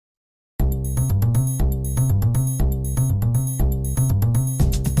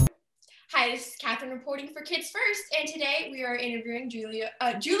Hi, this is Katherine reporting for Kids First, and today we are interviewing Julio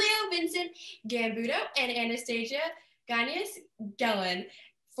Vincent Gambuto and Anastasia Ganias Gellin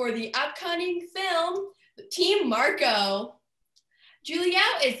for the upcoming film Team Marco. Julio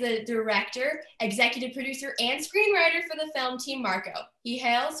is the director, executive producer, and screenwriter for the film Team Marco. He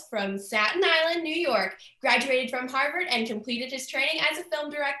hails from Staten Island, New York, graduated from Harvard, and completed his training as a film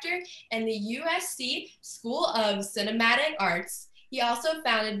director in the USC School of Cinematic Arts. He also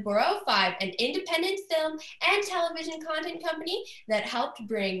founded Borough 5, an independent film and television content company that helped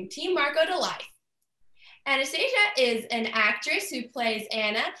bring Team Marco to life. Anastasia is an actress who plays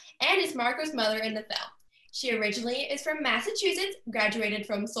Anna and is Marco's mother in the film. She originally is from Massachusetts, graduated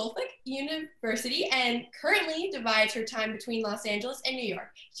from Suffolk University, and currently divides her time between Los Angeles and New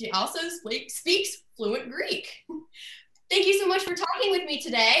York. She also speaks fluent Greek. Thank you so much for talking with me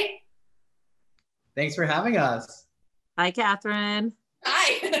today. Thanks for having us. Hi, Katherine.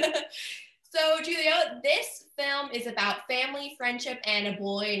 Hi. So, Julio, this film is about family, friendship, and a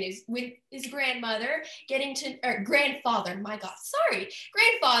boy and his grandmother grandfather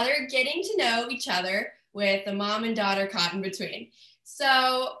getting to know each other with a mom and daughter caught in between.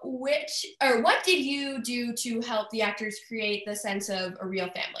 So, what did you do to help the actors create the sense of a real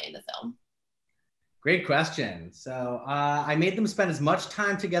family in the film? Great question. So I made them spend as much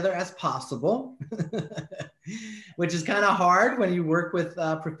time together as possible, which is kind of hard when you work with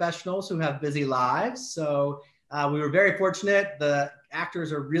professionals who have busy lives. So we were very fortunate. The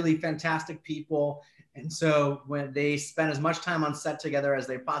actors are really fantastic people. And so when they spent as much time on set together as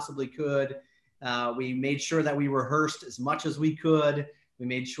they possibly could, we made sure that we rehearsed as much as we could. We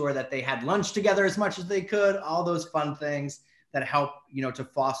made sure that they had lunch together as much as they could, all those fun things that help, to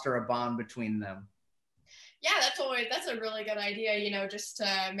foster a bond between them. Yeah, that's a really good idea, just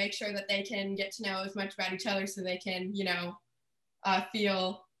to make sure that they can get to know as much about each other so they can,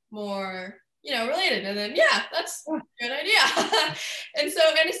 feel more, related. And then, yeah, that's a good idea. And so,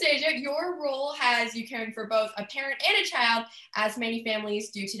 Anastasia, your role has you caring for both a parent and a child, as many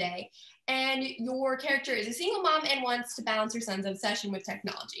families do today. And your character is a single mom and wants to balance her son's obsession with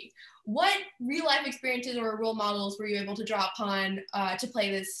technology. What real-life experiences or role models were you able to draw upon to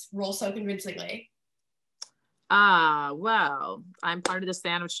play this role so convincingly? Well, I'm part of the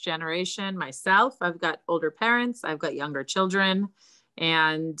sandwich generation myself. I've got older parents, I've got younger children,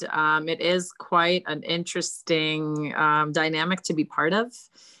 and it is quite an interesting dynamic to be part of.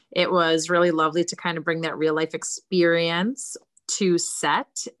 It was really lovely to kind of bring that real life experience to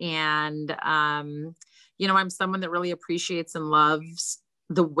set. And, I'm someone that really appreciates and loves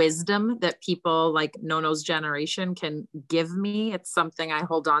the wisdom that people like Nonno's generation can give me. It's something I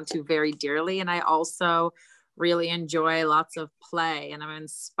hold on to very dearly. And I also really enjoy lots of play, and I'm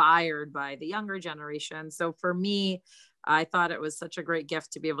inspired by the younger generation. So for me, I thought it was such a great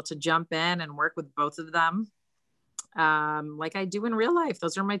gift to be able to jump in and work with both of them like I do in real life.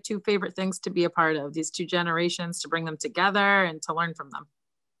 Those are my two favorite things to be a part of, these two generations, to bring them together and to learn from them.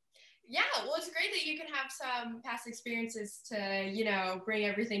 Yeah, well, it's great that you can have some past experiences to, bring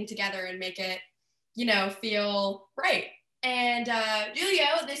everything together and make it, feel right. And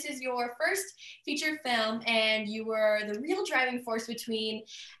Julio, this is your first feature film, and you were the real driving force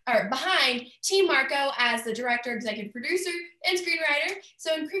behind Team Marco as the director, executive producer, and screenwriter.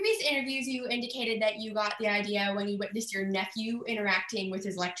 So in previous interviews, you indicated that you got the idea when you witnessed your nephew interacting with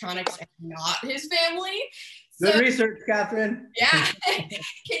his electronics and not his family. Good research, Katherine. Yeah.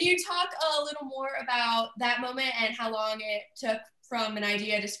 Can you talk a little more about that moment and how long it took from an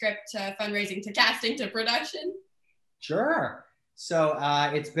idea to script to fundraising to casting to production? Sure. So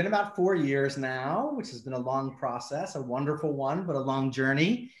it's been about 4 years now, which has been a long process, a wonderful one, but a long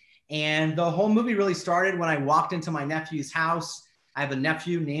journey. And the whole movie really started when I walked into my nephew's house. I have a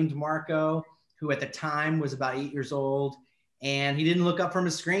nephew named Marco, who at the time was about 8 years old. And he didn't look up from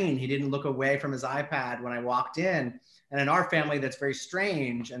his screen. He didn't look away from his iPad when I walked in. And in our family, that's very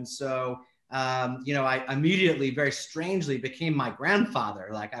strange. And so I immediately, very strangely, became my grandfather.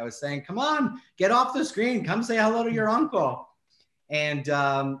 Like I was saying, come on, get off the screen, come say hello to your uncle. And,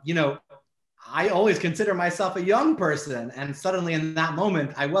 I always consider myself a young person. And suddenly in that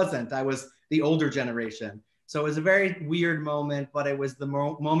moment, I wasn't. I was the older generation. So it was a very weird moment, but it was the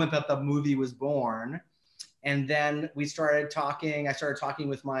moment that the movie was born. And then we started talking. I started talking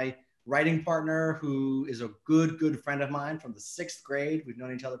with my writing partner, who is a good friend of mine from the 6th grade. We've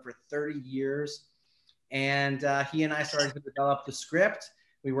known each other for 30 years. And he and I started to develop the script.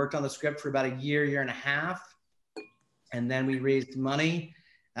 We worked on the script for about a year and a half. And then we raised money.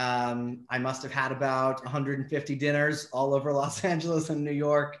 I must have had about 150 dinners all over Los Angeles and New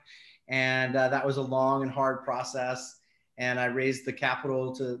York. And that was a long and hard process. and I raised the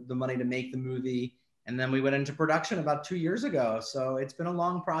capital to the money to make the movie. And then we went into production about 2 years ago. So it's been a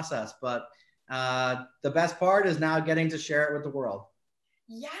long process, but the best part is now getting to share it with the world.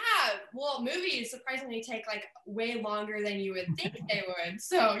 Yeah, well, movies surprisingly take like way longer than you would think they would.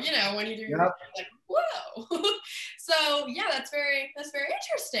 So, you know, when you do, Yep. like, whoa. So yeah, that's very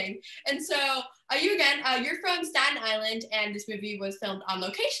interesting. And so you're from Staten Island, and this movie was filmed on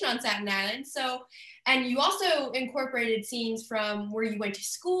location on Staten Island. So, and you also incorporated scenes from where you went to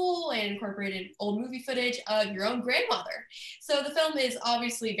school and incorporated old movie footage of your own grandmother. So the film is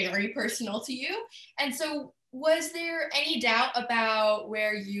obviously very personal to you. And so, was there any doubt about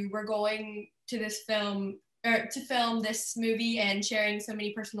where you were going to this film, or to film this movie and sharing so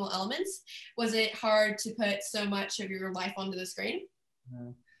many personal elements? Was it hard to put so much of your life onto the screen?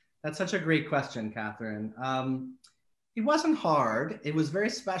 That's such a great question, Catherine. It wasn't hard. It was very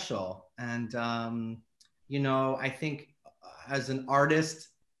special. And, you know, I think as an artist,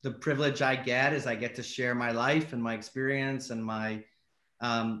 the privilege I get is I get to share my life and my experience and my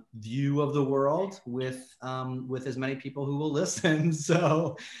view of the world with as many people who will listen.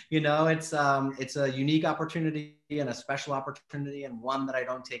 So, you know, it's a unique opportunity and a special opportunity, and one that I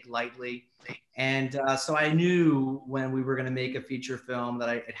don't take lightly. And so I knew when we were going to make a feature film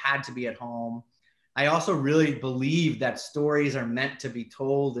that it had to be at home. I also really believe that stories are meant to be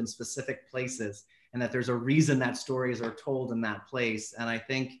told in specific places, and that there's a reason that stories are told in that place. And I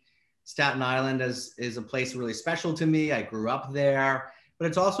think Staten Island is a place really special to me. I grew up there. But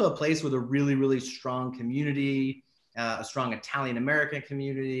it's also a place with a really, really strong community, a strong Italian-American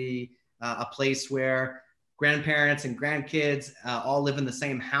community, a place where grandparents and grandkids all live in the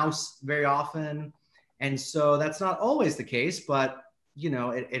same house very often. And so that's not always the case, but you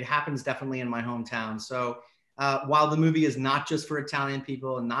know, it happens definitely in my hometown. So while the movie is not just for Italian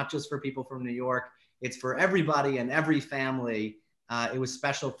people and not just for people from New York, it's for everybody and every family. It was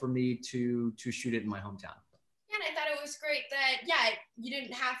special for me to shoot it in my hometown. And I thought it was great that, yeah, you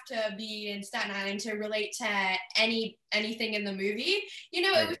didn't have to be in Staten Island to relate to anything in the movie. You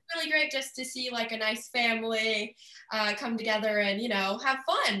know, it was really great just to see like a nice family come together and, you know, have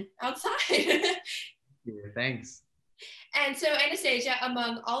fun outside. Yeah, thanks. And so, Anastasia,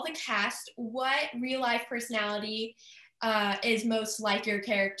 among all the cast, what real life personality is most like your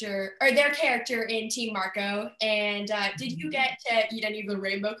character or their character in Team Marco? And did you get to eat any of the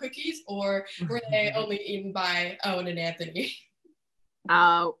rainbow cookies, or were they only eaten by Owen and Anthony?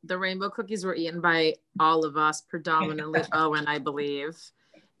 The rainbow cookies were eaten by all of us, predominantly Owen, I believe.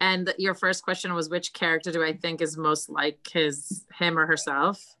 And your first question was, which character do I think is most like him or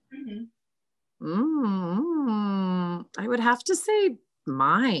herself? I would have to say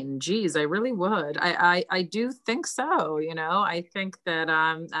mine. Geez, I really would. I do think so. You know, I think that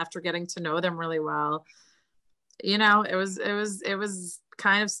after getting to know them really well, you know, it was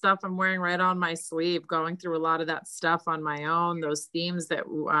kind of stuff I'm wearing right on my sleeve, going through a lot of that stuff on my own, those themes that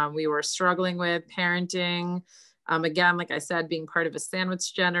we were struggling with, parenting. Again, like I said, being part of a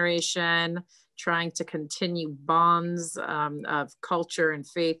sandwich generation, trying to continue bonds of culture and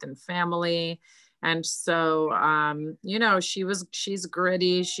faith and family. And so, you know, she's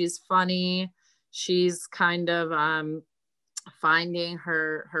gritty, she's funny, she's kind of finding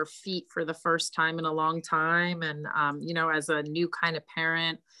her feet for the first time in a long time. And, you know, as a new kind of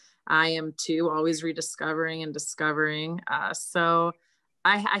parent, I am too, always rediscovering and discovering. So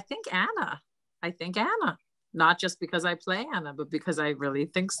I think Anna, not just because I play Anna, but because I really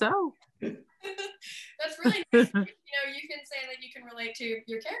think so. That's really nice. You know, you can say that you can relate to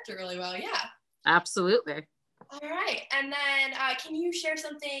your character really well. Yeah. Absolutely. All right. And then can you share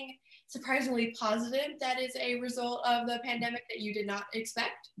something surprisingly positive that is a result of the pandemic that you did not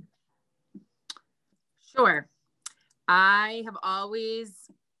expect? Sure. I have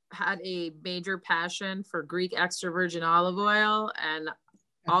always had a major passion for Greek extra virgin olive oil, and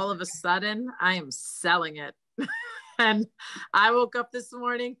all of a sudden I am selling it. And I woke up this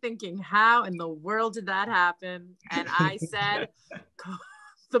morning thinking, how in the world did that happen? And I said,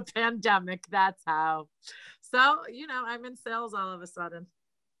 the pandemic, that's how. So, you know, I'm in sales all of a sudden.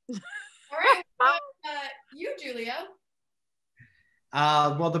 All right. You, Julio.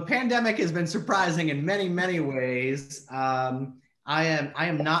 Well, the pandemic has been surprising in many, many ways. I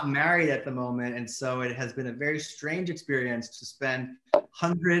am not married at the moment, and so it has been a very strange experience to spend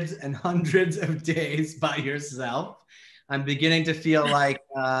hundreds and hundreds of days by yourself. I'm beginning to feel like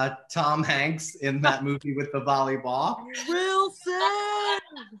Tom Hanks in that movie with the volleyball. Wilson!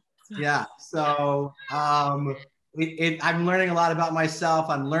 Yeah, so I'm learning a lot about myself.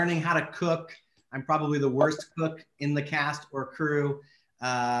 I'm learning how to cook. I'm probably the worst cook in the cast or crew.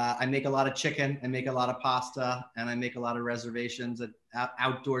 I make a lot of chicken, I make a lot of pasta, and I make a lot of reservations at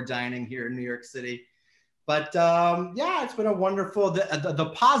outdoor dining here in New York City. But yeah, it's been a wonderful,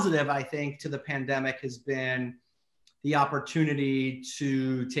 the positive, I think, to the pandemic has been the opportunity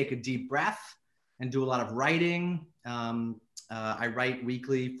to take a deep breath and do a lot of writing. I write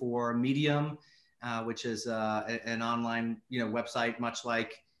weekly for Medium, which is an online, website, much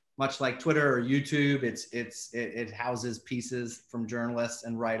like Twitter or YouTube. It houses pieces from journalists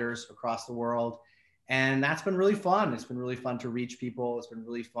and writers across the world. And that's been really fun. It's been really fun to reach people. It's been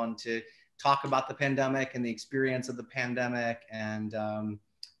really fun to talk about the pandemic and the experience of the pandemic. And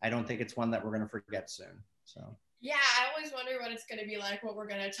I don't think it's one that we're going to forget soon. So. Yeah, I always wonder what it's going to be like, what we're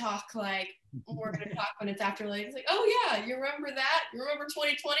going to talk like, what we're going to talk when it's after, like, it's like, oh yeah, you remember that? You remember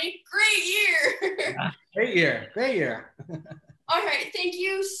 2020? Great year. Yeah, great year. Great year. All right. Thank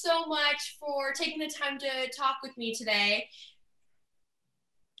you so much for taking the time to talk with me today.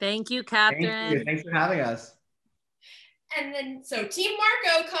 Thank you, Katherine. Thank you. Thanks for having us. And then, so Team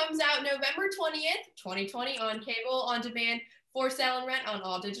Marco comes out November 20th, 2020 on cable, on demand, for sale and rent on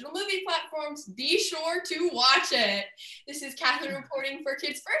all digital movie platforms. Be sure to watch it. This is Katherine reporting for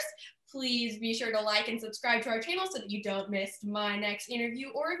Kids First. Please be sure to like and subscribe to our channel so that you don't miss my next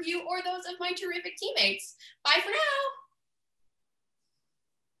interview or review or those of my terrific teammates. Bye for now.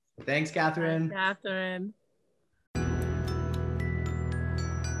 Thanks, Katherine. Bye, Katherine.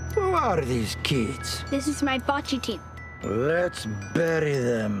 Who are these kids? This is my bocce team. Let's bury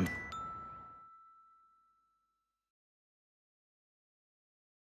them.